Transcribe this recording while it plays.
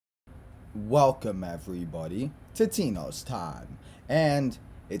Welcome everybody to Tino's Time. And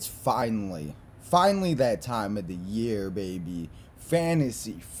it's finally that time of the year, baby.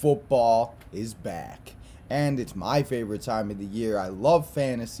 Fantasy football is back. And it's my favorite time of the year. I love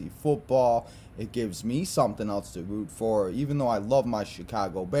fantasy football. It gives me something else to root for, even though I love my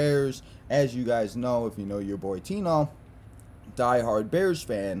Chicago Bears. As you guys know, if you know your boy Tino, diehard Bears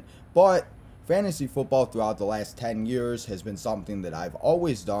fan. But fantasy football throughout the last 10 years has been something that I've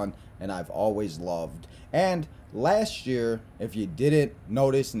always done and I've always loved. And last year, if you didn't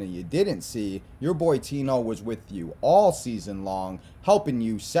notice and you didn't see, your boy Tino was with you all season long, helping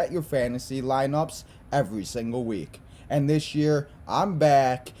you set your fantasy lineups every single week. And this year, I'm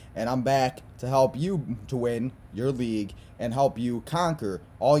back, and I'm back to help you to win your league and help you conquer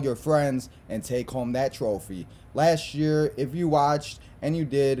all your friends and take home that trophy. Last year, if you watched, and you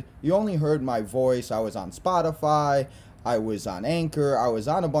did, you only heard my voice. I was on Spotify, I was on Anchor, I was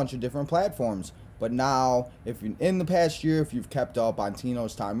on a bunch of different platforms. But now, if you, in the past year, if you've kept up on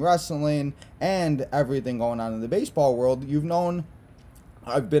Tino's Time Wrestling and everything going on in the baseball world, you've known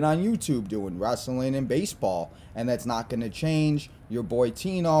I've been on YouTube doing wrestling and baseball, and that's not going to change. Your boy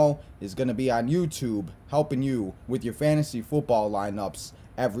Tino is going to be on YouTube helping you with your fantasy football lineups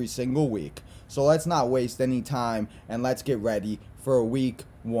every single week. So let's not waste any time and let's get ready for a week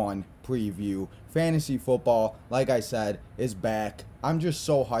 1 preview. Fantasy football, like I said, is back. I'm just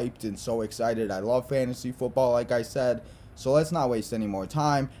so hyped and so excited. I love fantasy football, like I said. So let's not waste any more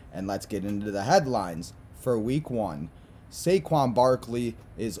time and let's get into the headlines for week 1. Saquon Barkley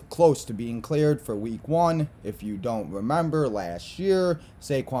is close to being cleared for week 1. If you don't remember, last year,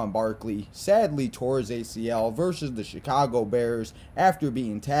 Saquon Barkley sadly tore his ACL versus the Chicago Bears after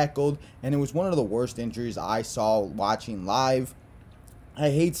being tackled, and it was one of the worst injuries I saw watching live. I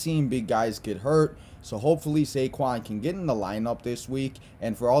hate seeing big guys get hurt, so hopefully Saquon can get in the lineup this week.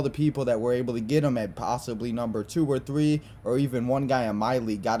 And for all the people that were able to get him at possibly number 2 or 3, or even one guy in my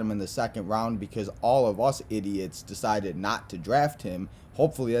league got him in the 2nd round because all of us idiots decided not to draft him.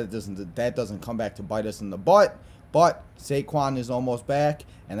 Hopefully that doesn't come back to bite us in the butt. But Saquon is almost back,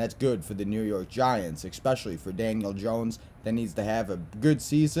 and that's good for the New York Giants, especially for Daniel Jones. That needs to have a good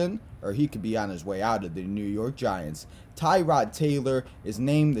season, or he could be on his way out of the New York Giants. Tyrod Taylor is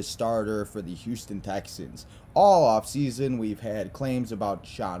named the starter for the Houston Texans. All offseason, we've had claims about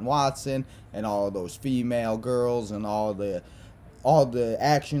Deshaun Watson and all of those female girls and all the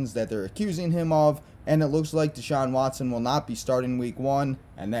actions that they're accusing him of. And it looks like Deshaun Watson will not be starting week 1,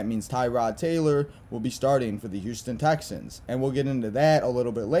 and that means Tyrod Taylor will be starting for the Houston Texans. And we'll get into that a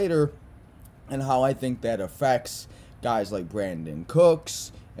little bit later and how I think that affects guys like Brandon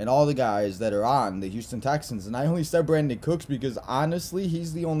Cooks and all the guys that are on the Houston Texans. And I only said Brandon Cooks because honestly,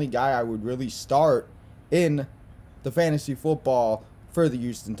 he's the only guy I would really start in the fantasy football for the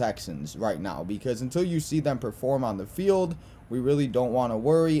Houston Texans right now, because until you see them perform on the field, we really don't want to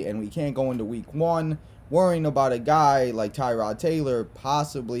worry, and we can't go into week 1 worrying about a guy like Tyrod Taylor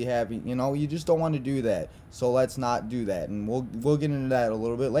possibly having, you just don't want to do that. So let's not do that, and we'll get into that a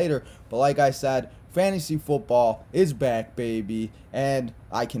little bit later. But like I said, fantasy football is back, baby, and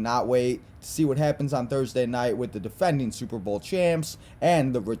I cannot wait to see what happens on Thursday night with the defending Super Bowl champs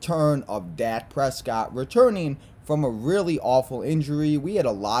and the return of Dak Prescott, returning from a really awful injury. We had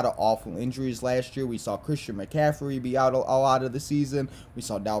a lot of awful injuries last year. We saw Christian McCaffrey be out a lot of the season. We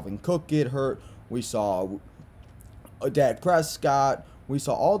saw Dalvin Cook get hurt. We saw Dak Prescott. We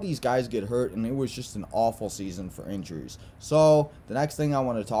saw all these guys get hurt, and it was just an awful season for injuries. So the next thing I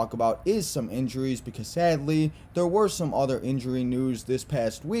want to talk about is some injuries, because sadly there were some other injury news this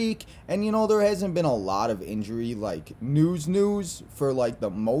past week, and there hasn't been a lot of injury news for the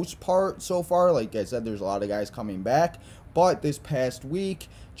most part so far. Like I said, there's a lot of guys coming back, but this past week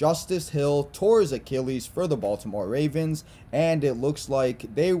Justice Hill tore his Achilles for the Baltimore Ravens, and it looks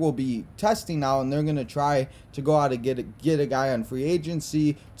like they will be testing now, and they're going to try to go out and get a guy on free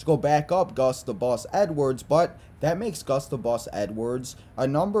agency to go back up Gus the Bus Edwards. But that makes Gus the Bus Edwards a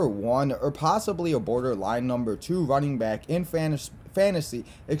number 1 or possibly a borderline number 2 running back in fantasy,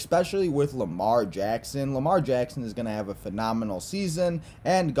 especially with Lamar Jackson. Lamar Jackson is going to have a phenomenal season,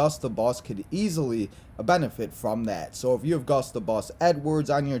 and Gus the Bus could easily benefit from that. So if you have Gus the Bus Edwards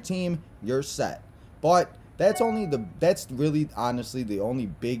on your team, you're set. But that's really honestly the only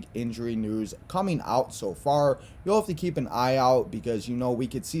big injury news coming out so far. You'll have to keep an eye out, because we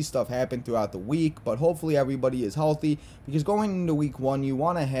could see stuff happen throughout the week, but hopefully everybody is healthy, because going into week 1, you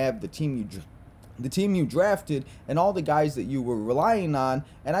want to have the team the team you drafted and all the guys that you were relying on,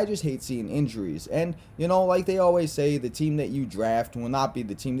 and I just hate seeing injuries. And, you know, like they always say, the team that you draft will not be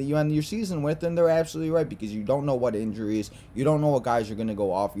the team that you end your season with, and they're absolutely right, because you don't know what injuries, you don't know what guys are going to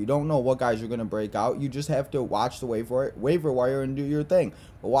go off, you don't know what guys are going to break out. You just have to watch the waiver wire and do your thing.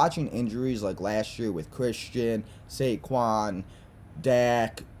 But watching injuries like last year with Christian, Saquon,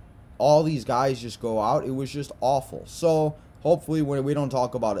 Dak, all these guys just go out, it was just awful. So hopefully we don't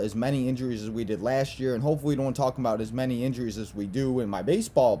talk about as many injuries as we did last year, and hopefully we don't talk about as many injuries as we do in my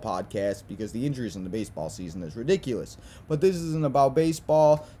baseball podcast, because the injuries in the baseball season is ridiculous. But this isn't about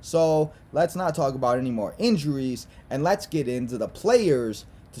baseball, so let's not talk about any more injuries, and let's get into the players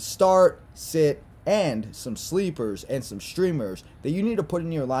to start, sit, and some sleepers and some streamers that you need to put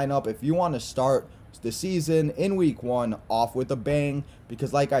in your lineup if you want to start the season in week 1 off with a bang,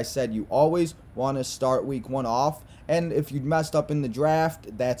 because like I said, you always want to start week 1 off. And if you messed up in the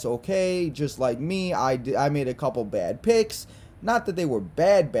draft, that's okay. Just like me, I made a couple bad picks. Not that they were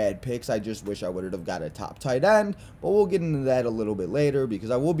bad picks, I just wish I would have got a top tight end, but we'll get into that a little bit later,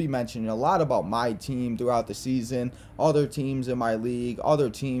 because I will be mentioning a lot about my team throughout the season, other teams in my league, other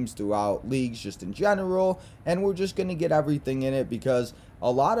teams throughout leagues just in general, and we're just going to get everything in it, because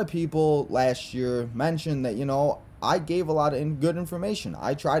a lot of people last year mentioned that, you know, I gave a lot of good information.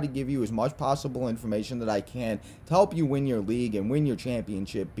 I try to give you as much possible information that I can to help you win your league and win your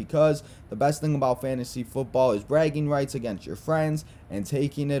championship, because the best thing about fantasy football is bragging rights against your friends and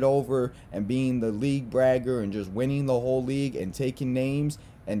taking it over and being the league bragger and just winning the whole league and taking names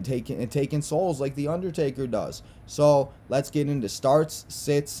and taking souls like the Undertaker does. So let's get into starts,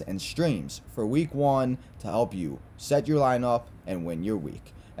 sits, and streams for week 1 to help you set your lineup and win your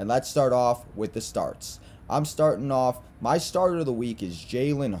week. And let's start off with the starts. I'm starting off, my starter of the week is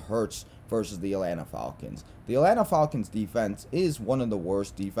Jalen Hurts versus the Atlanta Falcons. The Atlanta Falcons defense is one of the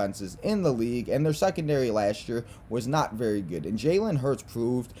worst defenses in the league, and their secondary last year was not very good. And Jalen Hurts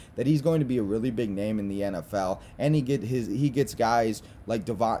proved that he's going to be a really big name in the NFL, and he gets guys like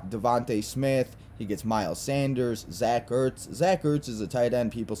Devontae Smith. He gets Miles Sanders, Zach Ertz. Zach Ertz is a tight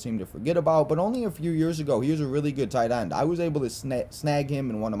end people seem to forget about, but only a few years ago, he was a really good tight end. I was able to snag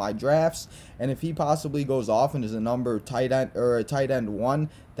him in one of my drafts, and if he possibly goes off and is a tight end 1,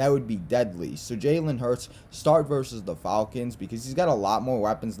 that would be deadly. So Jalen Hurts, start versus the Falcons, because he's got a lot more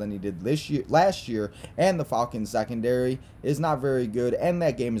weapons than he did last year, and the Falcons secondary is not very good, and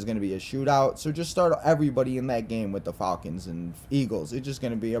that game is going to be a shootout. So just start everybody in that game with the Falcons and Eagles. It's just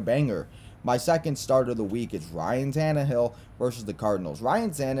going to be a banger. My second start of the week is Ryan Tannehill versus the Cardinals.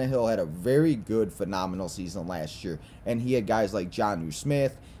 Ryan Tannehill had a very good, phenomenal season last year, and he had guys like Jonnu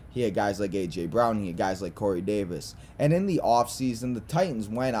Smith, he had guys like A.J. Brown, he had guys like Corey Davis. And in the offseason, the Titans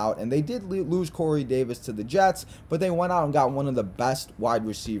went out, and they did lose Corey Davis to the Jets, but they went out and got one of the best wide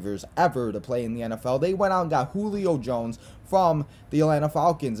receivers ever to play in the NFL. They went out and got Julio Jones from the Atlanta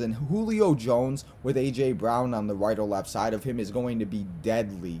Falcons, and Julio Jones with A.J. Brown on the right or left side of him is going to be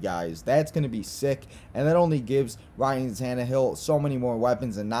deadly, guys. That's going to be sick, and that only gives Ryan Tannehill so many more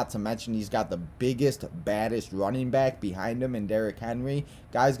weapons, and not to mention he's got the biggest, baddest running back behind him in Derrick Henry.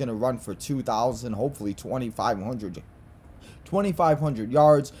 Guy's going to run for 2,000, hopefully 2,500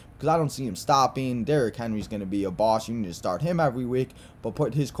 yards, because I don't see him stopping. Derrick Henry's going to be a boss. You need to start him every week, but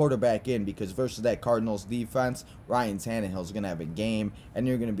put his quarterback in, because versus that Cardinals defense, Ryan Tannehill's going to have a game, and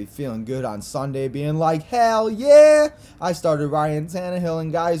you're going to be feeling good on Sunday, being like, hell yeah, I started Ryan Tannehill,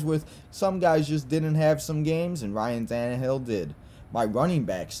 and some guys just didn't have some games, and Ryan Tannehill did. My running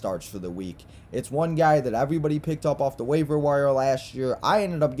back starts for the week. It's one guy that everybody picked up off the waiver wire last year. I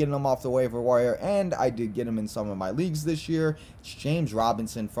ended up getting him off the waiver wire, and I did get him in some of my leagues this year. It's James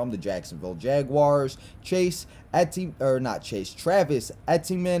Robinson from the Jacksonville Jaguars. Travis Etienne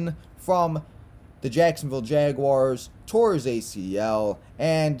from the Jacksonville Jaguars tore his ACL,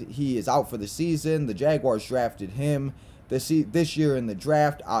 and he is out for the season. The Jaguars drafted him this year in the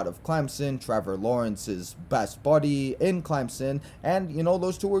draft out of Clemson. Trevor Lawrence's best buddy in Clemson, and you know,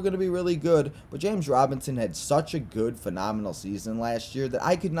 those two were going to be really good, but James Robinson had such a good, phenomenal season last year that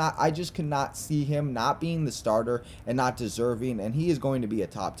I just could not see him not being the starter and not deserving, and he is going to be a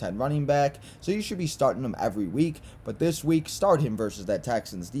top 10 running back, so you should be starting him every week. But this week, start him versus that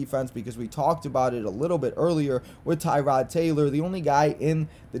Texans defense, because we talked about it a little bit earlier with Tyrod Taylor. The only guy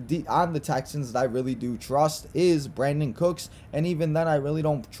on the Texans that I really do trust is Brandon Cooks, and even then I really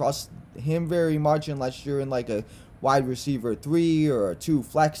don't trust him very much unless you're in like a wide receiver 3 or a 2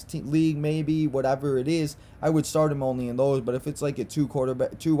 flex league, maybe, whatever it is. I would start him only in those, but if it's like a 2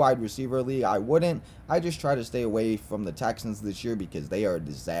 wide receiver league, I wouldn't. I just try to stay away from the Texans this year because they are a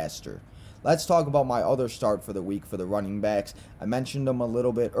disaster. let's talk about my other start for the week for the running backs. I mentioned them a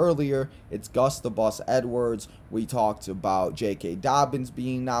little bit earlier. It's Gus the Bus Edwards. We talked about J.K. Dobbins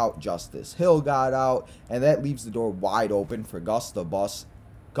being out. Justice Hill got out. And that leaves the door wide open for Gus the Bus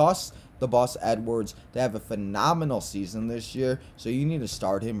Edwards to have a phenomenal season this year. So you need to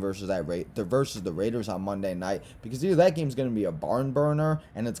start him versus the Raiders on Monday night, because either that game's going to be a barn burner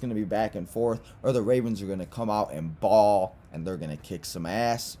and it's going to be back and forth, or the Ravens are going to come out and ball and they're going to kick some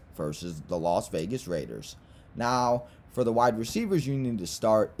ass versus the Las Vegas Raiders. Now, for the wide receivers you need to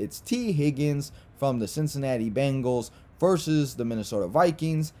start, it's T. Higgins from the Cincinnati Bengals versus the Minnesota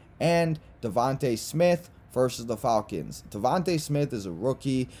Vikings, and Devontae Smith versus the Falcons. Devontae Smith is a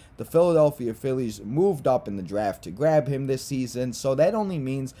rookie. The Philadelphia Phillies moved up in the draft to grab him this season, so that only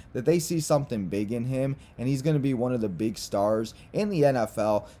means that they see something big in him, and he's going to be one of the big stars in the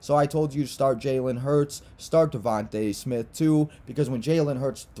NFL. So I told you to start Jalen Hurts, start Devontae Smith too, because when Jalen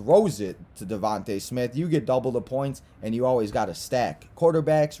Hurts throws it to Devontae Smith, you get double the points, and you always got to stack.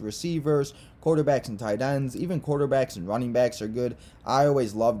 Quarterbacks, receivers, quarterbacks and tight ends, even quarterbacks and running backs are good. I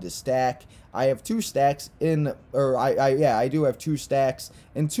always love to stack. I have two stacks I do have two stacks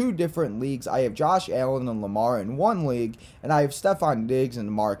in two different leagues. I have Josh Allen and Lamar in one league, and I have Stephon Diggs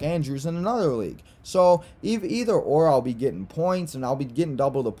and Mark Andrews in another league. So either or, I'll be getting points, and I'll be getting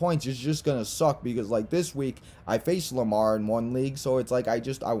double the points. It's just going to suck because, like, this week I faced Lamar in one league, so it's like I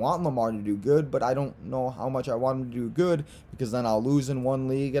want Lamar to do good, but I don't know how much I want him to do good, because then I'll lose in one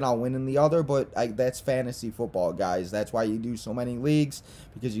league and I'll win in the other. But that's fantasy football, guys. That's why you do so many leagues,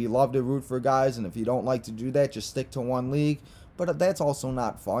 because you love to root for guys, and if you don't like to do that, just stick to one league. But that's also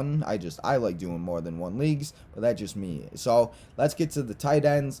not fun. I like doing more than one leagues, but that's just me. So let's get to the tight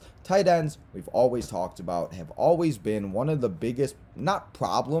ends. Tight ends, we've always talked about, have always been one of the biggest, not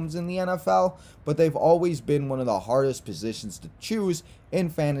problems in the NFL, but they've always been one of the hardest positions to choose in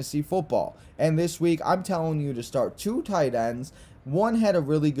fantasy football. And this week, I'm telling you to start two tight ends. One had a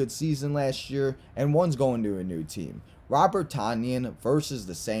really good season last year, and one's going to a new team. Robert Tonyan versus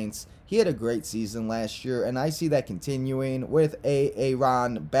the Saints. He had a great season last year, and I see that continuing with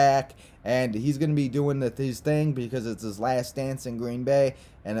Aaron back, and he's going to be doing his thing because it's his last dance in Green Bay,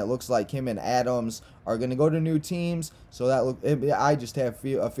 and it looks like him and Adams are going to go to new teams. So I just have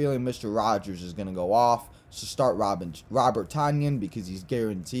a feeling Mr. Rogers is going to go off. So start Robert Tonyan, because he's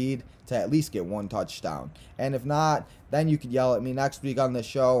guaranteed to at least get one touchdown. And if not, then you could yell at me next week on the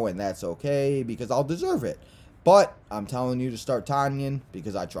show, and that's okay, because I'll deserve it. But I'm telling you to start Tonyan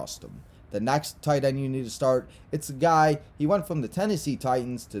because I trust him. The next tight end you need to start, it's a guy, he went from the Tennessee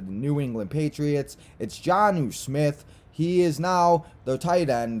Titans to the New England Patriots. It's Jonnu Smith. He is now the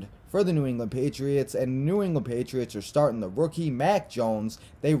tight end for the New England Patriots, and the New England Patriots are starting the rookie Mac Jones.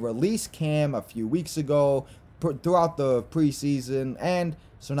 They released Cam a few weeks ago throughout the preseason, and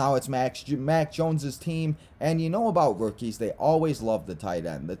so now it's Mac Jones' team. And you know about rookies, they always love the tight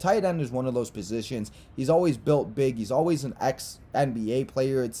end. The tight end is one of those positions. He's always built big. He's always an ex-NBA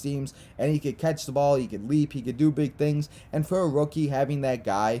player, it seems. And he could catch the ball, he could leap, he could do big things. And for a rookie, having that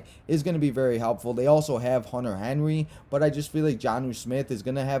guy is going to be very helpful. They also have Hunter Henry, but I just feel like Jonnu Smith is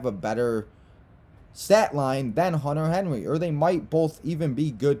going to have a better stat line than Hunter Henry, or they might both even be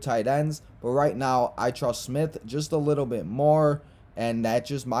good tight ends. But right now, I trust Smith just a little bit more. And that's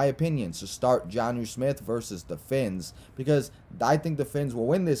just my opinion. So start Jonnu Smith versus the Finns, because I think the Finns will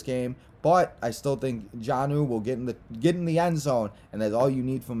win this game, but I still think Jonnu will get in the end zone, and that's all you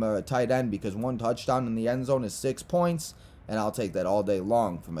need from a tight end, because one touchdown in the end zone is 6 points, and I'll take that all day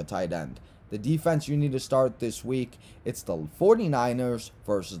long from a tight end. The defense you need to start this week, it's the 49ers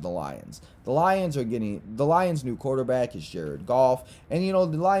versus the Lions. The Lions' new quarterback is Jared Goff, and you know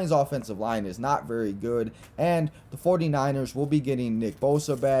the Lions' offensive line is not very good, and the 49ers will be getting Nick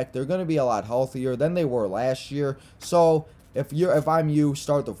Bosa back. They're going to be a lot healthier than they were last year. So if I'm you,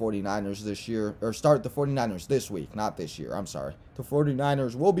 start the 49ers this year, or start the 49ers this week, not this year. I'm sorry. The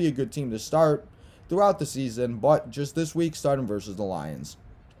 49ers will be a good team to start throughout the season, but just this week, start them versus the Lions.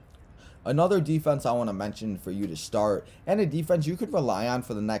 Another defense I want to mention for you to start, and a defense you could rely on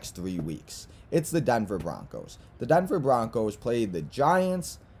for the next 3 weeks. It's the Denver Broncos. The Denver Broncos played the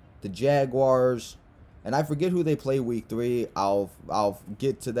Giants, the Jaguars, and I forget who they play week 3. I'll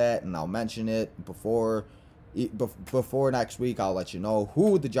get to that, and I'll mention it before next week. I'll let you know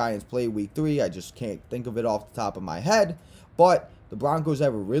who the Giants play week 3. I just can't think of it off the top of my head. But the Broncos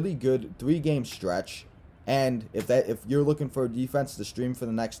have a really good 3-game stretch. And if you're looking for a defense to stream for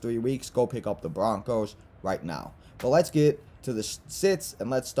the next 3 weeks, go pick up the Broncos right now. But let's get to the sits, and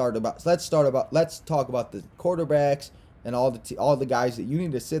let's talk about the quarterbacks and all the guys that you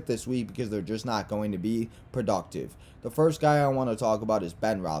need to sit this week because they're just not going to be productive. The first guy I want to talk about is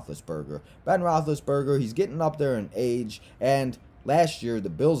Ben Roethlisberger. Ben Roethlisberger, he's getting up there in age, and last year,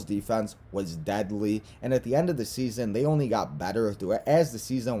 the Bills' defense was deadly, and at the end of the season, they only got better as the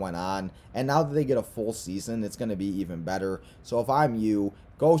season went on, and now that they get a full season, it's going to be even better. So if I'm you,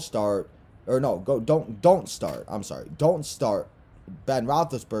 don't start Ben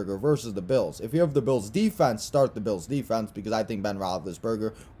Roethlisberger versus the Bills. If you have the Bills defense, start the Bills defense, because I think Ben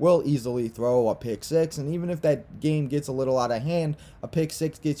Roethlisberger will easily throw a pick six, and even if that game gets a little out of hand, a pick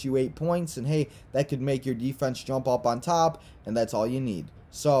six gets you 8 points, and hey, that could make your defense jump up on top, and that's all you need.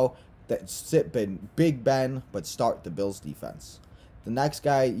 So sit Big Ben, but start the Bills defense. The next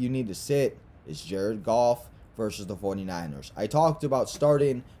guy you need to sit is Jared Goff versus the 49ers. I talked about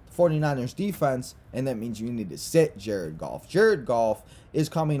starting 49ers defense, and that means you need to sit Jared Goff. Jared Goff is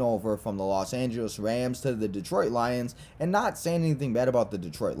coming over from the Los Angeles Rams to the Detroit Lions, and not saying anything bad about the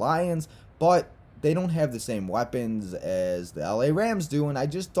Detroit Lions, but they don't have the same weapons as the LA Rams do, and I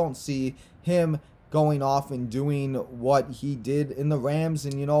just don't see him going off and doing what he did in the Rams.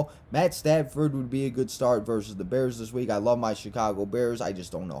 And, Matt Stafford would be a good start versus the Bears this week. I love my Chicago Bears. I just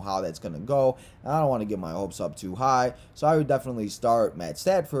don't know how that's going to go. And I don't want to get my hopes up too high. So I would definitely start Matt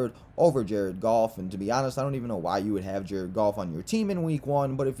Stafford over Jared Goff. And to be honest, I don't even know why you would have Jared Goff on your team in week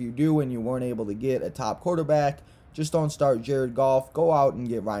 1. But if you do and you weren't able to get a top quarterback, just don't start Jared Goff. Go out and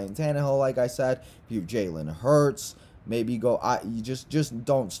get Ryan Tannehill, like I said. If you have Jalen Hurts, maybe you just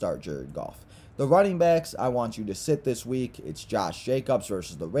don't start Jared Goff. The running backs I want you to sit this week. It's Josh Jacobs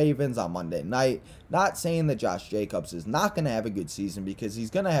versus the Ravens on Monday night. Not saying that Josh Jacobs is not going to have a good season, because he's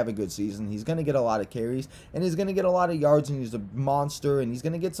going to have a good season. He's going to get a lot of carries, and he's going to get a lot of yards, and he's a monster, and he's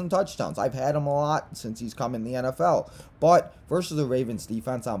going to get some touchdowns. I've had him a lot since he's come in the NFL. But versus the Ravens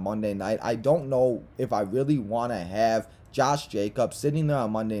defense on Monday night, I don't know if I really want to have Josh Jacobs sitting there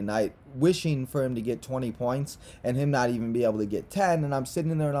on Monday night wishing for him to get 20 points and him not even be able to get 10, and I'm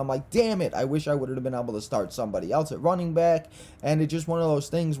sitting there and I'm like, damn it, I wish I would have been able to start somebody else at running back. And it's just one of those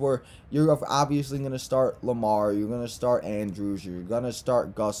things where you're obviously going to start Lamar, you're going to start Andrews, you're going to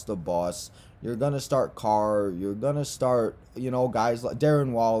start Gus the Boss, you're going to start Carr, you're going to start, guys like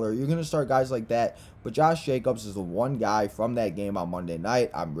Darren Waller, you're going to start guys like that. But Josh Jacobs is the one guy from that game on Monday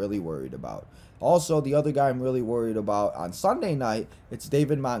night I'm really worried about. Also, the other guy I'm really worried about on Sunday night, it's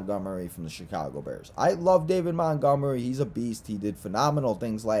David Montgomery from the Chicago Bears. I love David Montgomery. He's a beast. He did phenomenal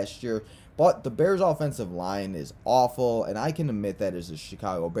things last year. But the Bears' offensive line is awful, and I can admit that as a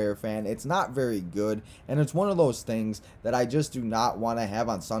Chicago Bear fan. It's not very good, and it's one of those things that I just do not want to have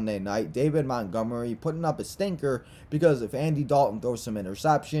on Sunday night. David Montgomery putting up a stinker, because if Andy Dalton throws some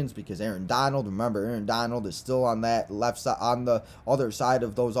interceptions, because Aaron Donald is still on that left side, on the other side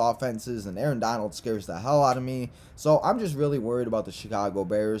of those offenses, and Aaron Donald scares the hell out of me. So I'm just really worried about the Chicago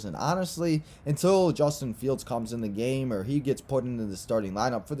Bears, and honestly, until Justin Fields comes in the game or he gets put into the starting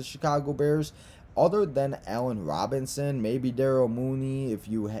lineup for the Chicago Bears, other than Allen Robinson, maybe Darryl Mooney, if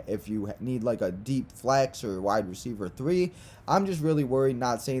you need like a deep flex or wide receiver 3, I'm just really worried.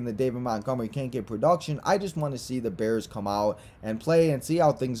 Not saying that David Montgomery can't get production. I just want to see the Bears come out and play and see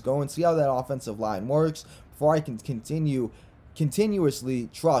how things go and see how that offensive line works before I can continuously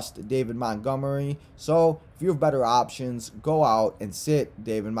trust David Montgomery. So if you have better options, go out and sit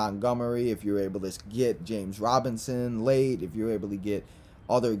David Montgomery. If you're able to get James Robinson late, if you're able to get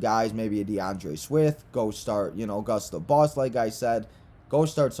other guys, maybe a DeAndre Swift, go start, Gus the Boss, like I said. Go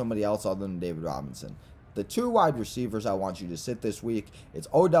start somebody else other than David Robinson. The 2 wide receivers I want you to sit this week, it's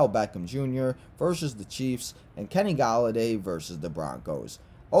Odell Beckham Jr. versus the Chiefs, and Kenny Golladay versus the Broncos.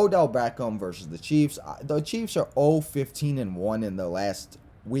 Odell Beckham versus the Chiefs. The Chiefs are 0-15-1 in the last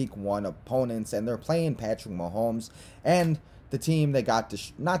week 1 opponents, and they're playing Patrick Mahomes and the team that got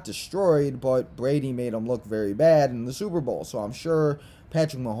not destroyed, but Brady made them look very bad in the Super Bowl. So I'm sure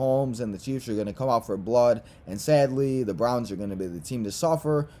Patrick Mahomes and the Chiefs are going to come out for blood, and sadly the Browns are going to be the team to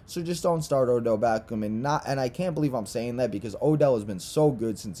suffer. So just don't start Odell Beckham, and I can't believe I'm saying that, because Odell has been so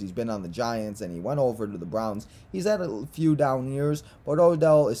good since he's been on the Giants and he went over to the Browns. He's had a few down years, but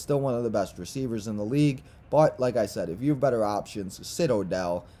Odell is still one of the best receivers in the league. But like I said, if you have better options, sit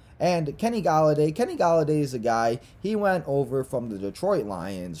Odell. And Kenny Golladay is a guy, he went over from the Detroit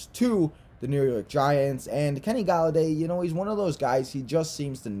Lions to the New York Giants. And Kenny Golladay, you know, he's one of those guys, he just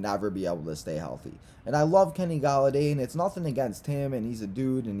seems to never be able to stay healthy. And I love Kenny Golladay, and it's nothing against him, and he's a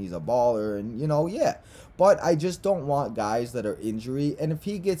dude, and he's a baller, and, you know, yeah. But I just don't want guys that are injury. And if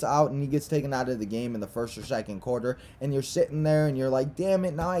he gets out and he gets taken out of the game in the first or second quarter, and you're sitting there and you're like, damn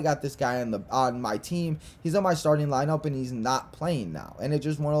it, now I got this guy on my team. He's on my starting lineup, and he's not playing now. And it's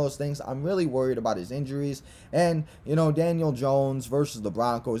just one of those things. I'm really worried about his injuries. And, you know, Daniel Jones versus the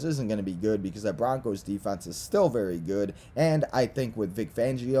Broncos isn't going to be good because that Broncos defense is still very good. And I think with Vic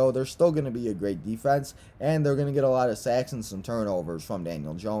Fangio, they're still going to be a great defense. And they're going to get a lot of sacks and some turnovers from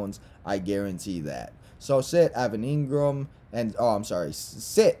Daniel Jones. I guarantee that. So sit Evan Ingram and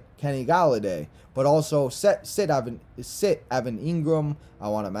sit Kenny Golladay, but also sit Evan Ingram. I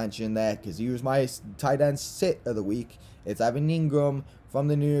want to mention that because he was my tight end sit of the week. It's Evan Ingram from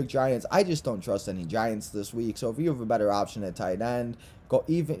the New York Giants. I just don't trust any Giants this week. So if you have a better option at tight end, go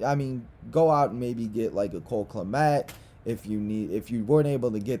out and maybe get like a Cole Kmet. If you weren't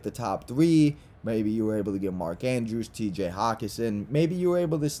able to get the top three, maybe you were able to get Mark Andrews, T.J. Hawkinson. Maybe you were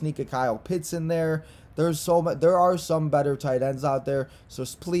able to sneak a Kyle Pitts in there. There are some better tight ends out there. So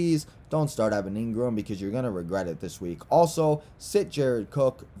please don't start Evan Ingram because you're going to regret it this week. Also, sit Jared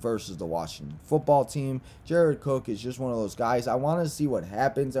Cook versus the Washington football team. Jared Cook is just one of those guys. I want to see what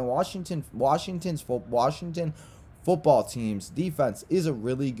happens. And Washington football team's defense is a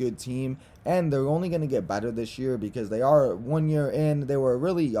really good team, and they're only going to get better this year because they are 1 year in. They were a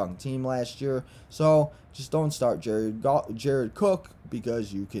really young team last year, so just don't start Jared Cook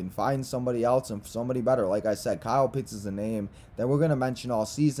because you can find somebody else and somebody better. Like I said, Kyle Pitts is a name that we're going to mention all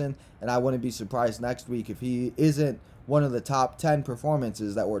season, and I wouldn't be surprised next week if he isn't one of the top 10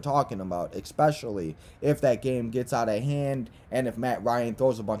 performances that we're talking about, especially if that game gets out of hand and if Matt Ryan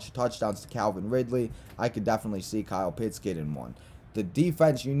throws a bunch of touchdowns to Calvin Ridley. I could definitely see Kyle Pitts getting one. The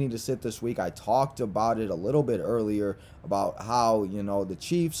defense you need to sit this week, I talked about it a little bit earlier about how, you know, the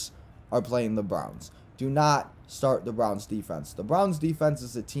Chiefs are playing the Browns. Do not start the Browns defense. The Browns defense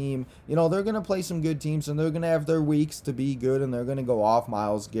is a team, you know, they're going to play some good teams and they're going to have their weeks to be good and they're going to go off.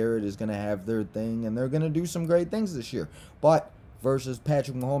 Myles Garrett is going to have their thing and they're going to do some great things this year. But versus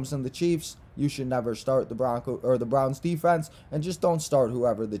Patrick Mahomes and the Chiefs, you should never start the Browns defense, and just don't start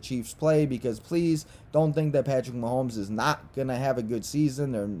whoever the Chiefs play, because please don't think that Patrick Mahomes is not going to have a good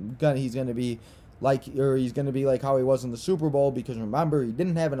season. He's going to be like how he was in the Super Bowl, because remember, he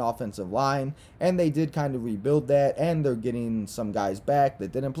didn't have an offensive line, and they did kind of rebuild that, and they're getting some guys back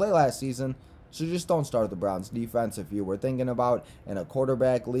that didn't play last season. So just don't start the Browns defense if you were thinking about in a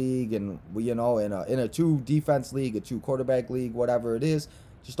quarterback league, and you know, in a 2-defense league, a 2-quarterback league, whatever it is.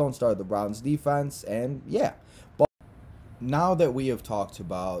 Just don't start the Browns defense. And yeah, but now that we have talked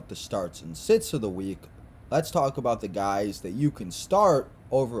about the starts and sits of the week, let's talk about the guys that you can start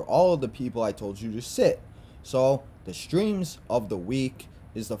over all of the people I told you to sit. So the streams of the week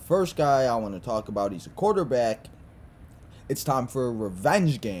is the first guy I want to talk about. He's a quarterback. It's time for a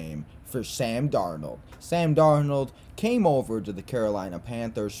revenge game for Sam Darnold. Sam Darnold came over to the Carolina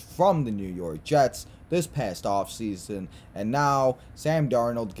Panthers from the New York Jets this past offseason, and now Sam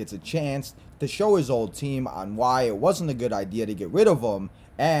Darnold gets a chance to show his old team on why it wasn't a good idea to get rid of him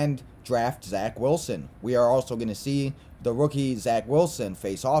and draft Zach Wilson. We are also going to see the rookie Zach Wilson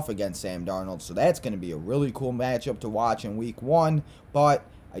face off against Sam Darnold, so that's going to be a really cool matchup to watch in week 1, but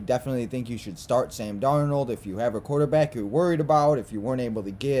I definitely think you should start Sam Darnold if you have a quarterback you're worried about, if you weren't able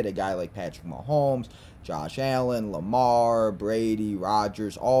to get a guy like Patrick Mahomes, Josh Allen, Lamar, Brady,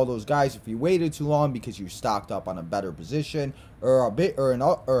 Rodgers, all those guys. If you waited too long because you stocked up on a better position or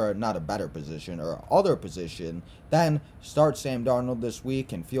not a better position or other position, then start Sam Darnold this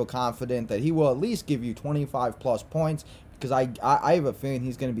week and feel confident that he will at least give you 25 plus points, because I have a feeling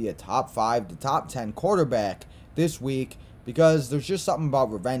he's going to be a top 5 to top 10 quarterback this week, because there's just something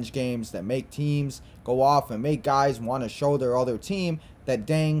about revenge games that make teams go off and make guys want to show their other team that,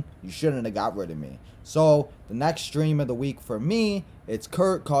 dang, you shouldn't have got rid of me. So the next stream of the week for me, it's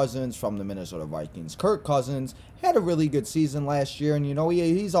Kirk Cousins from the Minnesota Vikings. Kirk Cousins had a really good season last year, and you know,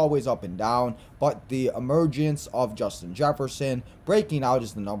 he's always up and down, but the emergence of Justin Jefferson breaking out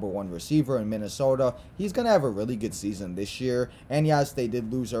as the #1 receiver in Minnesota, he's going to have a really good season this year. And yes, they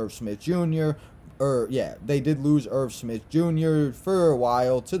did lose Irv Smith Jr., they did lose Irv Smith Jr. for a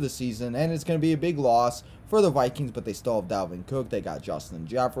while to the season, and it's going to be a big loss for the Vikings, but they still have Dalvin Cook. They got Justin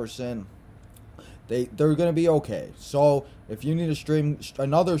Jefferson. they're going to be okay. So if you need to stream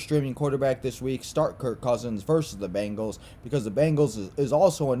another streaming quarterback this week, start Kirk Cousins versus the Bengals, because the Bengals is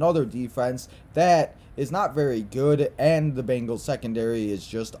also another defense that is not very good, and the Bengals secondary is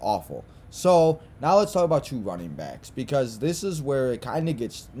just awful. So now let's talk about two running backs, because this is where it kind of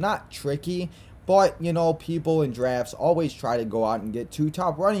gets not tricky, but, you know, people in drafts always try to go out and get two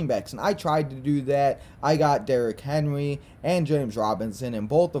top running backs. And I tried to do that. I got Derrick Henry and James Robinson in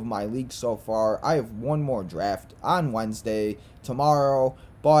both of my leagues so far. I have one more draft on Wednesday, tomorrow.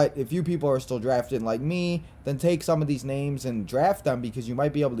 But if you people are still drafting like me, then take some of these names and draft them, because you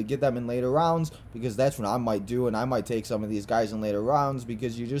might be able to get them in later rounds, because that's what I might do. And I might take some of these guys in later rounds,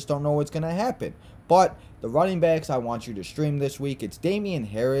 because you just don't know what's going to happen. But the running backs I want you to stream this week, it's Damien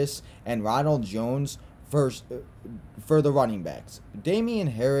Harris and Ronald Jones first for the running backs. Damien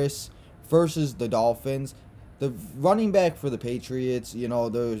Harris versus the Dolphins. The running back for the Patriots, you know,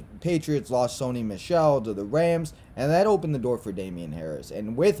 the Patriots lost Sony Michel to the Rams, and that opened the door for Damien Harris.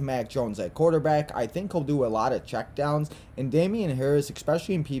 And with Mac Jones at quarterback, I think he'll do a lot of checkdowns. And Damien Harris,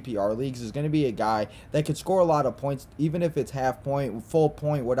 especially in PPR leagues, is going to be a guy that could score a lot of points, even if it's half point, full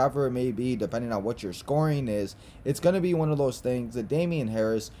point, whatever it may be, depending on what your scoring is. It's going to be one of those things that Damien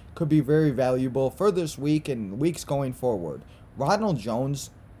Harris could be very valuable for this week and weeks going forward. Ronald Jones,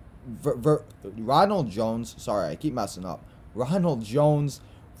 sorry, I keep messing up. Ronald Jones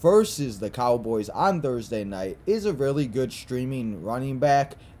versus the Cowboys on Thursday night is a really good streaming running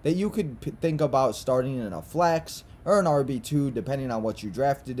back that you could think about starting in a flex or an RB2, depending on what you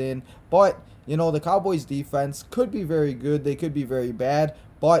drafted in. But, you know, the Cowboys defense could be very good. They could be very bad.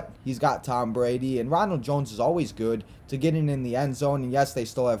 But he's got Tom Brady, and Ronald Jones is always good to getting in the end zone. And yes, they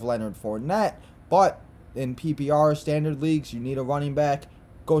still have Leonard Fournette, but in PPR standard leagues, you need a running back.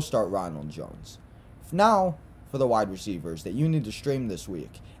 Go start Ronald Jones. Now, for the wide receivers that you need to stream this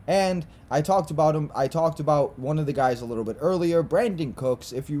week. And I talked about him. I talked about one of the guys a little bit earlier, Brandon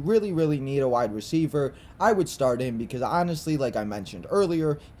Cooks. If you really, really need a wide receiver, I would start him, because honestly, like I mentioned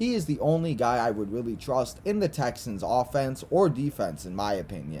earlier, he is the only guy I would really trust in the Texans offense or defense, in my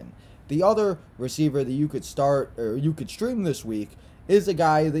opinion. The other receiver that you could start or you could stream this week is a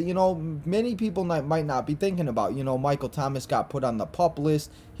guy that, you know, many people might not be thinking about. You know, Michael Thomas got put on the PUP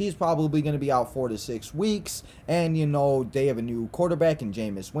list. He's probably going to be out 4 to 6 weeks. And, you know, they have a new quarterback in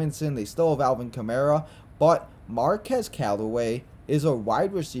Jameis Winston. They still have Alvin Kamara. But Marquez Callaway is a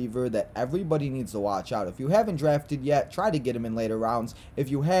wide receiver that everybody needs to watch out. If you haven't drafted yet, try to get him in later rounds. If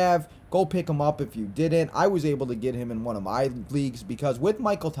you have, go pick him up. If you didn't, I was able to get him in one of my leagues, because with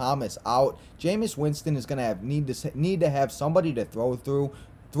Michael Thomas out, Jameis Winston is going to need to have somebody to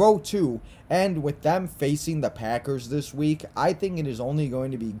throw to, and with them facing the Packers this week, I think it is only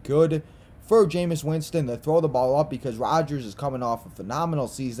going to be good for Jameis Winston to throw the ball up, because Rodgers is coming off a phenomenal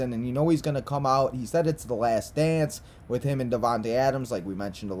season, and you know he's going to come out. He said it's the last dance with him and Davante Adams, like we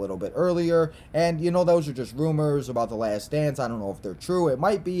mentioned a little bit earlier. And, you know, those are just rumors about the last dance. I don't know if they're true. It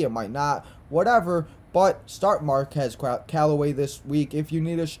might be, it might not, whatever. But start Marquez Callaway this week if you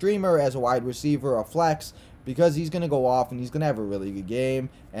need a streamer as a wide receiver, a flex, because he's going to go off and he's going to have a really good game.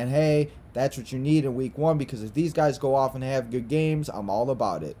 And, hey, that's what you need in week 1, because if these guys go off and have good games, I'm all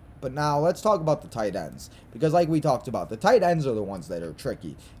about it. But now let's talk about the tight ends, because like we talked about, the tight ends are the ones that are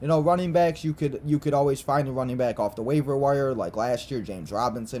tricky. You know, running backs, you could always find a running back off the waiver wire. Like last year, James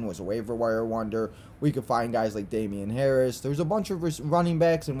Robinson was a waiver wire wonder. We could find guys like Damien Harris. There's a bunch of running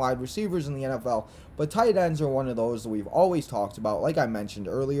backs and wide receivers in the NFL, but tight ends are one of those that we've always talked about, like I mentioned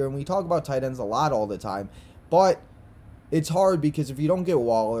earlier, and we talk about tight ends a lot all the time. But it's hard, because if you don't get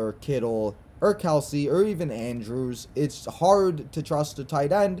Waller, Kittle, or Kelsey, or even Andrews, it's hard to trust a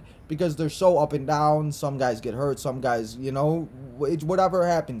tight end, because they're so up and down. Some guys get hurt, some guys, you know, whatever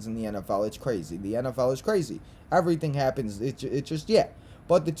happens in the NFL, it's crazy. The NFL is crazy. Everything happens. It's just, yeah.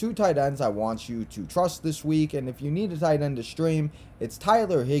 But the two tight ends I want you to trust this week, and if you need a tight end to stream, it's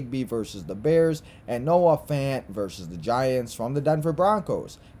Tyler Higbee versus the Bears and Noah Fant versus the Giants from the Denver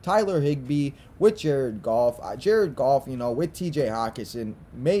Broncos. Tyler Higbee with Jared Goff. Jared Goff, you know, with TJ Hockenson,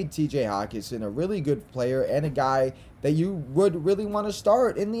 made TJ Hockenson a really good player and a guy that you would really want to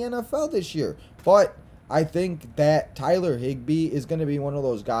start in the NFL this year. But I think that Tyler Higbee is going to be one of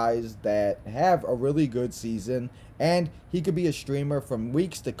those guys that have a really good season, and he could be a streamer from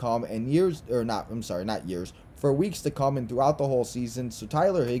weeks to come and years, or not, I'm sorry, not years, for weeks to come and throughout the whole season. So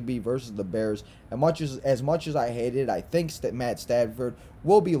Tyler Higbee versus the Bears, as much as I hate it, I think that Matt Stafford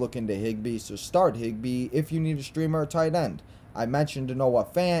will be looking to Higbee, so start Higbee if you need a streamer or tight end. I mentioned Noah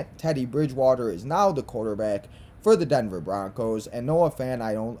Fant. Teddy Bridgewater is now the quarterback for the Denver Broncos, and Noah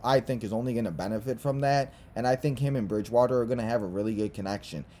Fant I think is only going to benefit from that, and I think him and Bridgewater are going to have a really good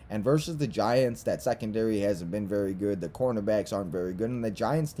connection. And versus the Giants, that secondary hasn't been very good, the cornerbacks aren't very good, and the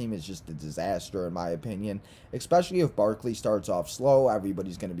Giants team is just a disaster in my opinion, especially if Barkley starts off slow.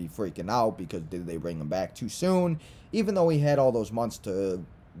 Everybody's going to be freaking out because did they bring him back too soon, even though he had all those months to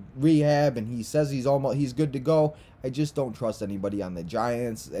rehab and he says he's good to go. I just don't trust anybody on the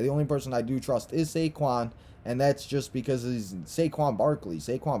Giants. The only person I do trust is Saquon, and that's just because he's Saquon Barkley.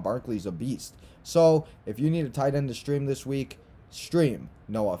 Saquon Barkley's a beast. So if you need a tight end to stream this week, stream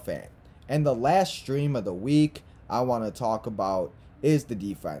Noah Fant. And the last stream of the week I want to talk about is the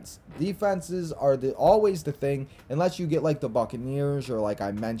defense. Defenses are always the thing, unless you get like the Buccaneers or like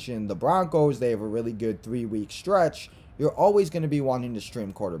I mentioned the Broncos. They have a really good 3-week stretch. You're always going to be wanting to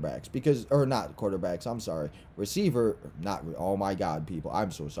stream quarterbacks because, or not quarterbacks, I'm sorry, oh my God, people, I'm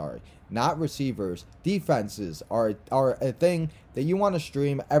so sorry, not receivers. Defenses are a thing that you want to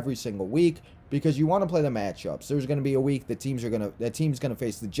stream every single week because you want to play the matchups. There's going to be a week that team's going to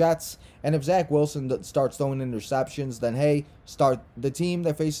face the Jets, and if Zach Wilson starts throwing interceptions, then hey, start the team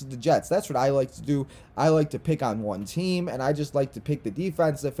that faces the Jets. That's what I like to do. I like to pick on one team, and I just like to pick the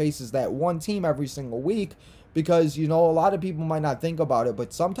defense that faces that one team every single week. Because, you know, a lot of people might not think about it,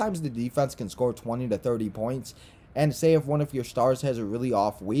 but sometimes the defense can score 20 to 30 points. And say if one of your stars has a really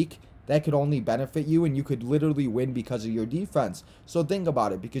off week, that could only benefit you, and you could literally win because of your defense. So think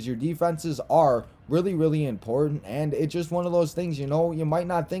about it, because your defenses are really, really important. And it's just one of those things, you know, you might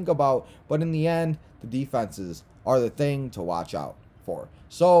not think about. But in the end, the defenses are the thing to watch out for.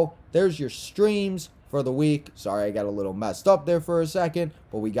 So there's your streams for the week. Sorry, I got a little messed up there for a second,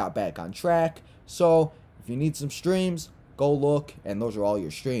 but we got back on track. So if you need some streams, go look, and those are all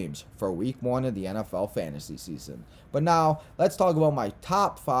your streams for week 1 of the NFL fantasy season. But now, let's talk about my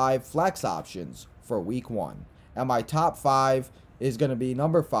top 5 flex options for week 1. And my top 5 is going to be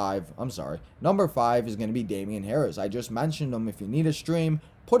number 5 is going to be Damian Harris. I just mentioned him. If you need a stream,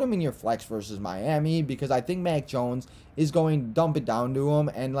 put him in your flex versus Miami, because I think Mac Jones is going to dump it down to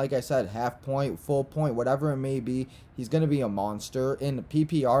him. And like I said, half point, full point, whatever it may be, he's going to be a monster in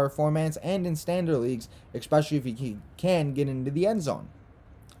PPR formats and in standard leagues, especially if he can get into the end zone.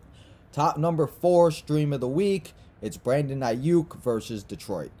 Top number 4 stream of the week, it's Brandon Ayuk versus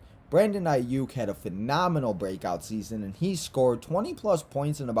Detroit. Brandon Ayuk had a phenomenal breakout season, and he scored 20-plus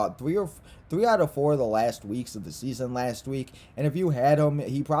points in about 3 out of 4 of the last weeks of the season last week. And if you had him,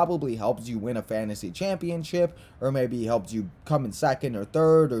 he probably helped you win a fantasy championship, or maybe he helped you come in second or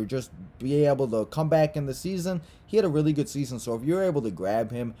third, or just be able to come back in the season. He had a really good season, so if you're able to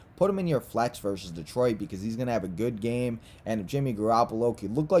grab him, put him in your flex versus Detroit, because he's going to have a good game. And if Jimmy Garoppolo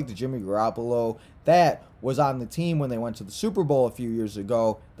could look like the Jimmy Garoppolo that was on the team when they went to the Super Bowl a few years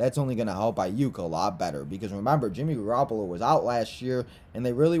ago, that's only going to help Ayuk a lot better. Because remember, Jimmy Garoppolo was out last year, and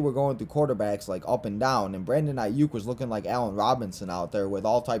they really were going through quarterbacks like up and down. And Brandon Ayuk was looking like Allen Robinson out there with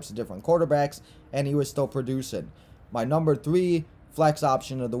all types of different quarterbacks, and he was still producing. My number 3 flex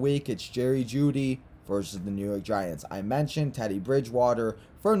option of the week, it's Jerry Jeudy versus the New York Giants. I mentioned Teddy Bridgewater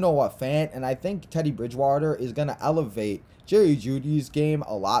for Noah Fant, and I think Teddy Bridgewater is going to elevate Jerry Jeudy's game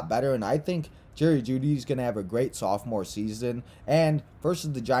a lot better, and I think Jerry Jeudy's going to have a great sophomore season. And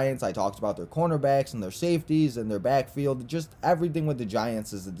versus the Giants, I talked about their cornerbacks and their safeties and their backfield. Just everything with the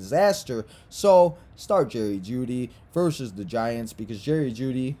Giants is a disaster. So start Jerry Jeudy versus the Giants, because Jerry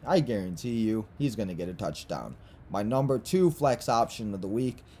Jeudy, I guarantee you, he's going to get a touchdown. My number 2 flex option of the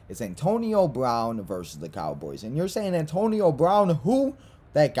week is Antonio Brown versus the Cowboys. And you're saying, Antonio Brown, who?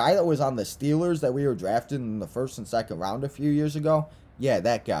 That guy that was on the Steelers that we were drafted in the 1st and 2nd round a few years ago? Yeah,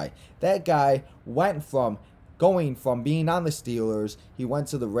 that guy. That guy went from going from being on the Steelers, he went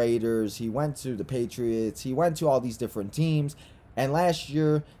to the Raiders, he went to the Patriots, he went to all these different teams, and last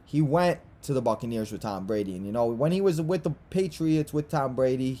year he went to the Buccaneers with Tom Brady. And you know, when he was with the Patriots with Tom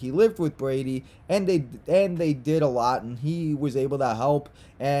Brady, he lived with Brady, and they did a lot, and he was able to help.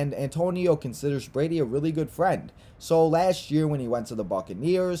 And Antonio considers Brady a really good friend. So last year when he went to the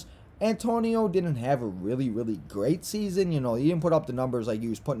Buccaneers, Antonio didn't have a really, really great season. You know, he didn't put up the numbers like he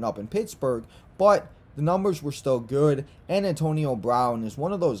was putting up in Pittsburgh, but the numbers were still good. And Antonio Brown is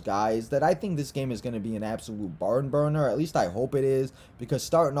one of those guys that I think this game is going to be an absolute barn burner. At least I hope it is, because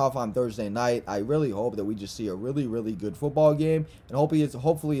starting off on Thursday night, I really hope that we just see a really, really good football game. And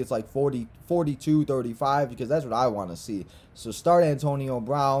hopefully it's like 42-35, because that's what I want to see. So start Antonio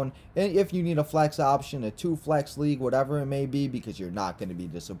Brown. And if you need a flex option, a 2-flex league, whatever it may be, because you're not going to be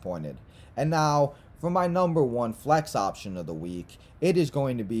disappointed. And now, for my number 1 flex option of the week, it is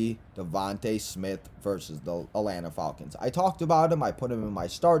going to be Devontae Smith versus the Atlanta Falcons. I talked about him. I put him in my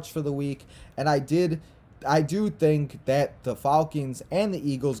starts for the week, and I did I do think that the Falcons and the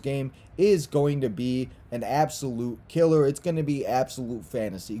Eagles game is going to be an absolute killer. It's going to be absolute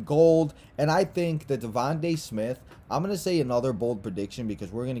fantasy gold. And I think that Devontae Smith, I'm going to say another bold prediction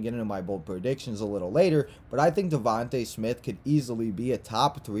because we're going to get into my bold predictions a little later. But I think Devontae Smith could easily be a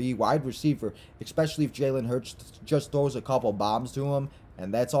top 3 wide receiver, especially if Jalen Hurts just throws a couple bombs to him.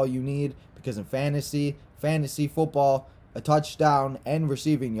 And that's all you need, because in fantasy football, a touchdown and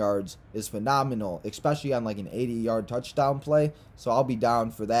receiving yards is phenomenal, especially on like an 80-yard touchdown play. So I'll be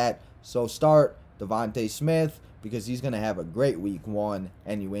down for that. So start Devontae Smith because he's going to have a great week 1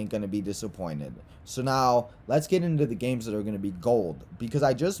 and you ain't going to be disappointed. So now let's get into the games that are going to be gold, because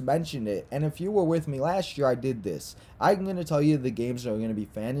I just mentioned it. And if you were with me last year, I did this. I'm going to tell you the games that are going to be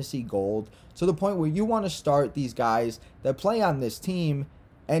fantasy gold to the point where you want to start these guys that play on this team.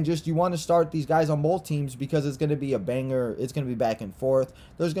 And just you want to start these guys on both teams because it's going to be a banger. It's going to be back and forth.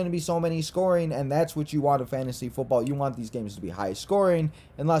 There's going to be so many scoring, and that's what you want in fantasy football. You want these games to be high scoring,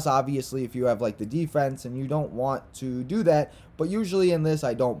 unless obviously if you have like the defense and you don't want to do that. But usually in this,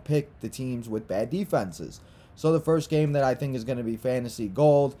 I don't pick the teams with bad defenses. So the first game that I think is going to be fantasy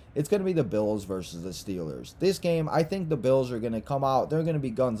gold, it's going to be the Bills versus the Steelers. This game, I think the Bills are going to come out. They're going to be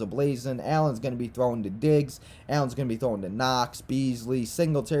guns a-blazing. Allen's going to be throwing to Diggs. Allen's going to be throwing to Knox, Beasley.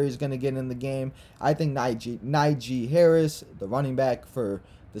 Singletary's going to get in the game. I think Najee Harris, the running back for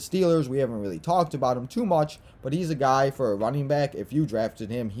the Steelers, we haven't really talked about him too much, but he's a guy for a running back. If you drafted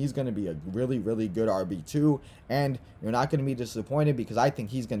him, he's going to be a really, really good RB2, and you're not going to be disappointed because I think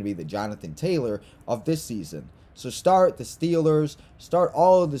he's going to be the Jonathan Taylor of this season. So start the Steelers, start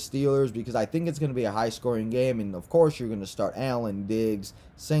all of the Steelers because I think it's going to be a high-scoring game, and of course you're going to start Allen, Diggs,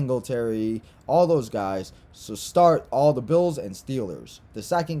 Singletary, all those guys. So start all the Bills and Steelers. The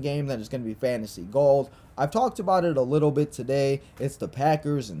second game that is going to be fantasy gold, I've talked about it a little bit today. It's the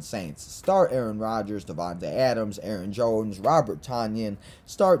Packers and Saints. Start Aaron Rodgers, Devontae Adams, Aaron Jones, Robert Tonyan.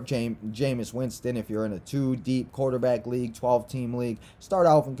 Start Jameis Winston if you're in a 2-deep quarterback league, 12-team league. Start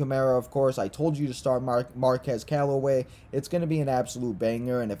Alvin Kamara, of course. I told you to start Marquez Callaway. It's going to be an absolute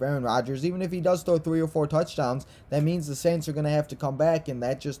banger. And if Aaron Rodgers, even if he does throw 3 or 4 touchdowns, that means the Saints are going to have to come back, and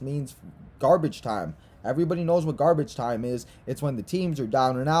that just means garbage time. Everybody knows what garbage time is. It's when the teams are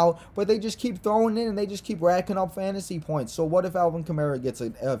down and out, but they just keep throwing in and they just keep racking up fantasy points. So what if Alvin Kamara gets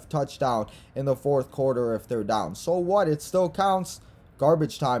a touchdown in the 4th quarter if they're down? So what? It still counts.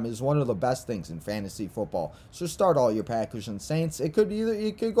 Garbage time is one of the best things in fantasy football. So start all your Packers and Saints. It could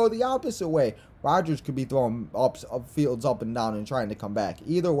go the opposite way. Rodgers could be throwing fields up and down and trying to come back.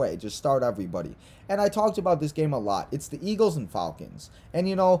 Either way, just start everybody. And I talked about this game a lot. It's the Eagles and Falcons. And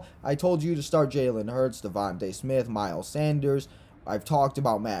you know, I told you to start Jalen Hurts, Devontae Smith, Miles Sanders. I've talked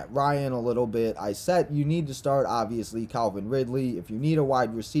about Matt Ryan a little bit. I said you need to start, obviously, Calvin Ridley. If you need a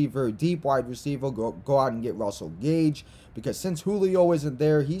wide receiver, deep wide receiver, go out and get Russell Gage. Because since Julio isn't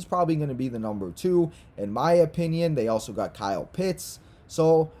there, he's probably going to be the number 2. In my opinion, they also got Kyle Pitts.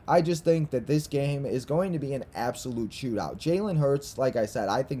 So I just think that this game is going to be an absolute shootout. Jalen Hurts, like I said,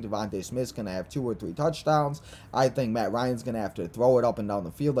 I think Devontae Smith's going to have 2 or 3 touchdowns. I think Matt Ryan's going to have to throw it up and down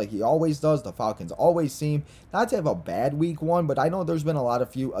the field like he always does. The Falcons always seem not to have a bad week 1, but I know there's been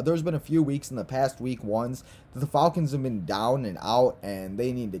a few weeks in the past week 1s that the Falcons have been down and out and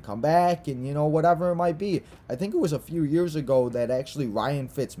they need to come back and, you know, whatever it might be. I think it was a few years ago that actually Ryan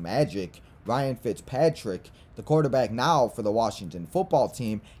Fitzpatrick, the quarterback now for the Washington football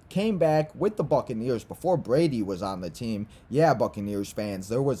team, came back with the Buccaneers before Brady was on the team. Yeah, Buccaneers fans,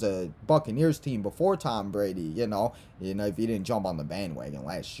 there was a Buccaneers team before Tom Brady, you know, if you didn't jump on the bandwagon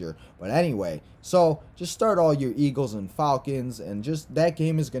last year. But anyway, so just start all your Eagles and Falcons, and just that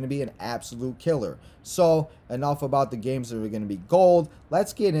game is going to be an absolute killer. So enough about the games that are going to be gold.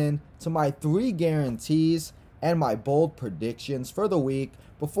 Let's get into my 3 guarantees and my bold predictions for the week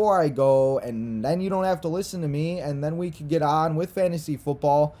before I go, and then you don't have to listen to me, and then we can get on with fantasy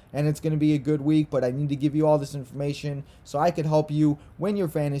football, and it's going to be a good week. But I need to give you all this information so I could help you win your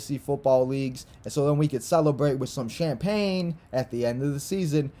fantasy football leagues, and so then we could celebrate with some champagne at the end of the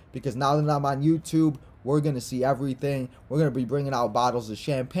season, because now that I'm on YouTube, we're going to see everything. We're going to be bringing out bottles of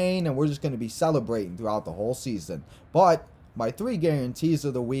champagne, and we're just going to be celebrating throughout the whole season. But my 3 guarantees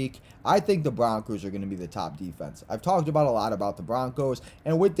of the week, I think the Broncos are going to be the top defense. I've talked about a lot about the Broncos,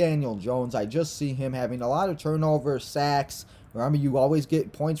 and with Daniel Jones, I just see him having a lot of turnovers, sacks, Remember, you always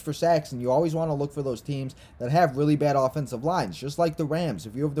get points for sacks, and you always want to look for those teams that have really bad offensive lines, just like the Rams.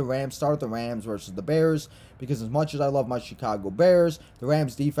 If you have the Rams, start the Rams versus the Bears, because as much as I love my Chicago Bears, the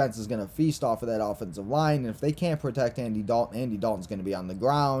Rams defense is going to feast off of that offensive line, and if they can't protect Andy Dalton's going to be on the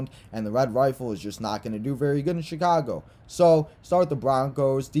ground, and the Red Rifle is just not going to do very good in Chicago. So, start the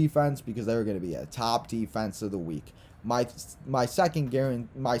Broncos defense, because they're going to be a top defense of the week. My second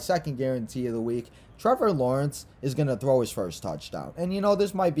guarantee of the week, Trevor Lawrence is going to throw his first touchdown. And,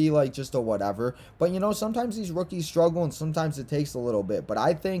 this might be like just a whatever. But, sometimes these rookies struggle and sometimes it takes a little bit. But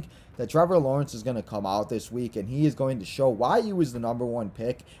I think that Trevor Lawrence is going to come out this week and he is going to show why he was the #1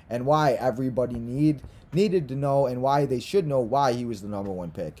 pick and why everybody needed to know and why they should know why he was the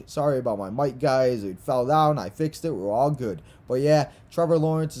 #1 pick. Sorry about my mic, guys. It fell down. I fixed it. We're all good. But yeah, Trevor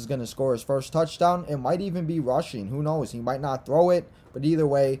Lawrence is going to score his first touchdown. It might even be rushing. Who knows? He might not throw it. But either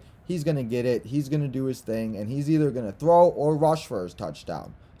way, he's going to get it. He's going to do his thing. And he's either going to throw or rush for his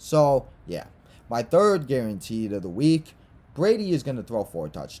touchdown. So, yeah. My third guaranteed of the week, Brady is going to throw 4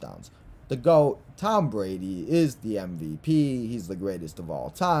 touchdowns. The GOAT, Tom Brady, is the MVP. He's the greatest of all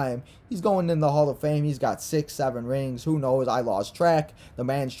time. He's going in the Hall of Fame. He's got 6, 7 rings. Who knows? I lost track. The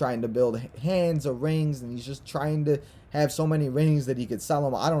man's trying to build hands of rings, and he's just trying to have so many rings that he could sell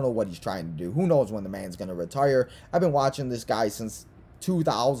them. I don't know what he's trying to do. Who knows when the man's going to retire? I've been watching this guy since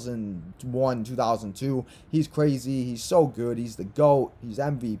 2001, 2002. He's crazy. He's so good. He's the GOAT. He's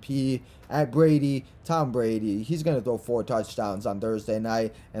MVP. At Brady, Tom Brady, he's going to throw 4 touchdowns on Thursday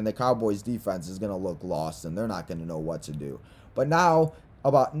night, and the Cowboys defense is going to look lost, and they're not going to know what to do. But now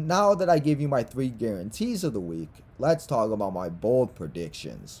that I gave you my 3 guarantees of the week, let's talk about my bold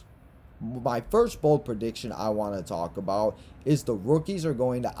predictions. My first bold prediction I want to talk about is the rookies are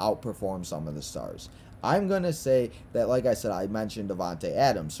going to outperform some of the stars. I'm going to say that, like I said, I mentioned Davante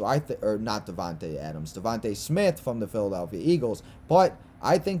Adams. So not Davante Adams, Devontae Smith from the Philadelphia Eagles. But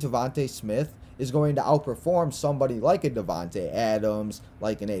I think Devontae Smith is going to outperform somebody like a Davante Adams,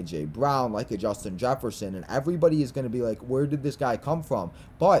 like an A.J. Brown, like a Justin Jefferson. And everybody is going to be like, where did this guy come from?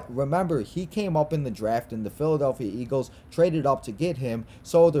 But remember, he came up in the draft and the Philadelphia Eagles traded up to get him.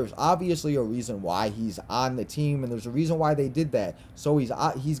 So there's obviously a reason why he's on the team, and there's a reason why they did that. So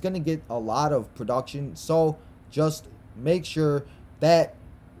he's going to get a lot of production. So just make sure that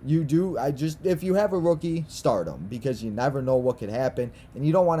you do. If you have a rookie, start him, because you never know what could happen, and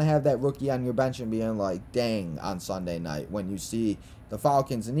you don't want to have that rookie on your bench and being like, dang, on Sunday night when you see the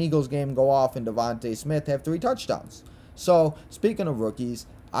Falcons and Eagles game go off and Devontae Smith have 3 touchdowns. So speaking of rookies,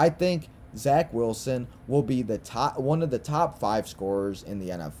 I think Zach Wilson will be one of the top 5 scorers in the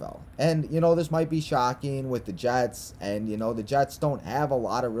NFL. And, this might be shocking with the Jets, and, the Jets don't have a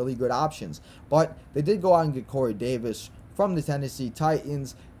lot of really good options. But they did go out and get Corey Davis from the Tennessee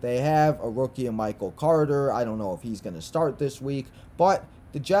Titans. They have a rookie in Michael Carter. I don't know if he's going to start this week, but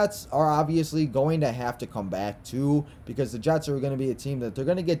the Jets are obviously going to have to come back too, because the Jets are going to be a team that they're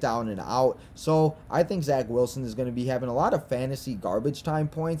going to get down and out. So I think Zach Wilson is going to be having a lot of fantasy garbage time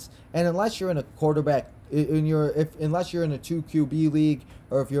points. And unless you're in a quarterback, unless you're in a 2 QB league,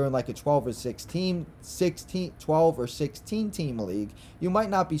 or if you're in like a 12 or 16 team league, you might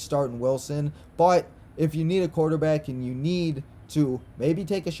not be starting Wilson. But if you need a quarterback and you need to maybe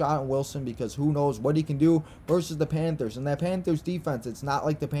take a shot on Wilson, because who knows what he can do versus the Panthers. And that Panthers defense, it's not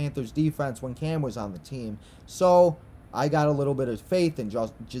like the Panthers defense when Cam was on the team. So I got a little bit of faith in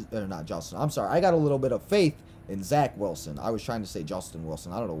I got a little bit of faith in Zach Wilson. I was trying to say Justin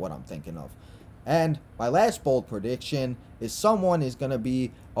Wilson. I don't know what I'm thinking of. And my last bold prediction is someone is going to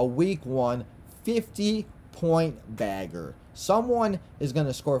be a week 1 50-point bagger. Someone is going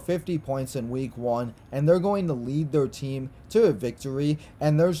to score 50 points in week 1, and they're going to lead their team to a victory,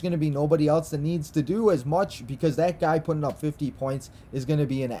 and there's going to be nobody else that needs to do as much, because that guy putting up 50 points is going to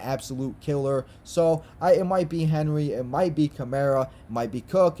be an absolute killer. So it might be Henry, it might be Kamara, it might be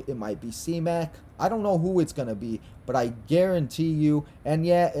Cook, it might be C-Mac. I don't know who it's going to be, but I guarantee you, I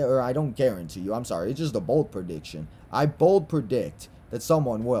don't guarantee you, I'm sorry, it's just a bold prediction. I bold predict that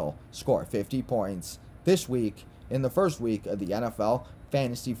someone will score 50 points this week, in the first week of the NFL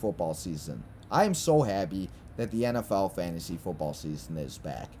fantasy football season. I am so happy that the NFL fantasy football season is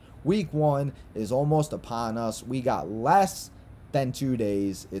back. Week 1 is almost upon us. We got less than 2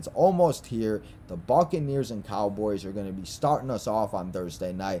 days. It's almost here. The Buccaneers and Cowboys are going to be starting us off on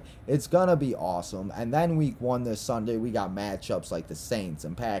Thursday night. It's going to be awesome. And then week 1 this Sunday, we got matchups like the Saints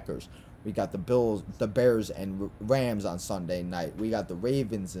and Packers. We got the Bears and Rams on Sunday night. We got the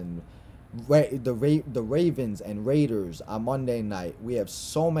Ravens and The Ravens and Raiders on Monday night. We have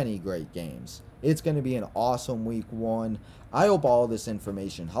so many great games. It's going to be an awesome week 1. I hope all this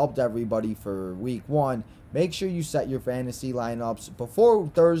information helped everybody for week 1. Make sure you set your fantasy lineups before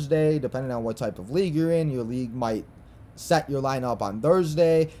Thursday, depending on what type of league you're in. Your league might set your lineup on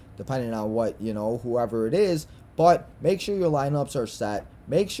Thursday, depending on what, whoever it is. But make sure your lineups are set.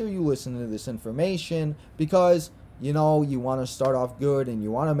 Make sure you listen to this information because you want to start off good and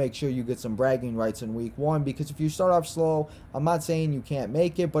you want to make sure you get some bragging rights in week 1, because if you start off slow, I'm not saying you can't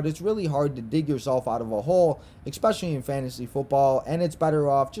make it, but it's really hard to dig yourself out of a hole, especially in fantasy football, and it's better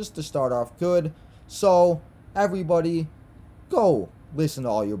off just to start off good. So everybody, go listen to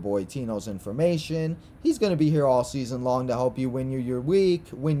all your boy Tino's information. He's going to be here all season long to help you win your week,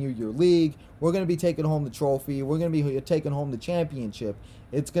 win your league. We're going to be taking home the trophy. We're going to be taking home the championship.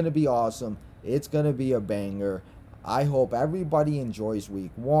 It's going to be awesome. It's going to be a banger. I hope everybody enjoys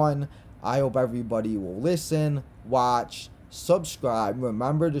week 1. I hope everybody will listen, watch, subscribe.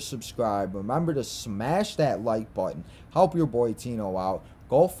 Remember to subscribe. Remember to smash that like button. Help your boy Tino out.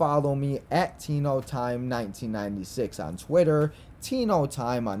 Go follow me at TinoTime1996 on Twitter, Tino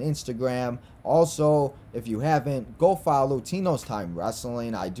Time on Instagram. Also, if you haven't, go follow Tino's Time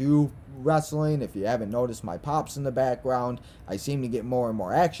Wrestling. I do wrestling. If you haven't noticed my pops in the background, I seem to get more and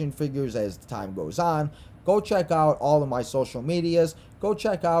more action figures as the time goes on. Go check out all of my social medias. Go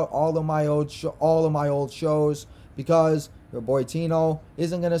check out all of my old shows, because your boy Tino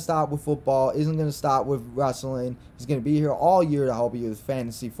isn't going to stop with football, isn't going to stop with wrestling. He's going to be here all year to help you with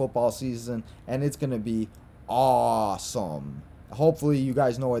fantasy football season, and it's going to be awesome. Hopefully you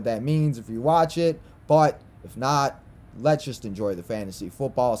guys know what that means if you watch it, but if not, let's just enjoy the fantasy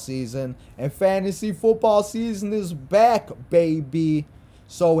football season. And fantasy football season is back, baby.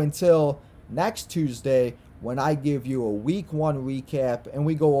 So until next Tuesday, when I give you a week 1 recap and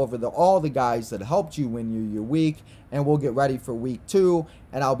we go over all the guys that helped you win your week, and we'll get ready for week 2,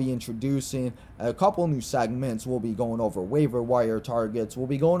 and I'll be introducing a couple new segments. We'll be going over waiver wire targets. We'll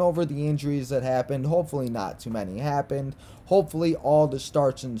be going over the injuries that happened. Hopefully not too many happened. Hopefully all the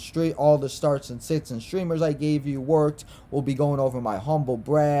starts and sits and streamers I gave you worked. We'll be going over my humble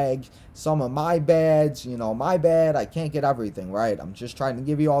brag, some of my bads. My bad, I can't get everything right. I'm just trying to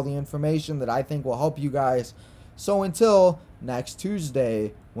give you all the information that I think will help you guys. So until next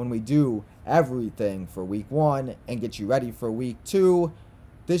Tuesday, when we do everything for week 1 and get you ready for week 2,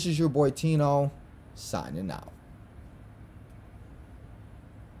 this is your boy Tino, signing out.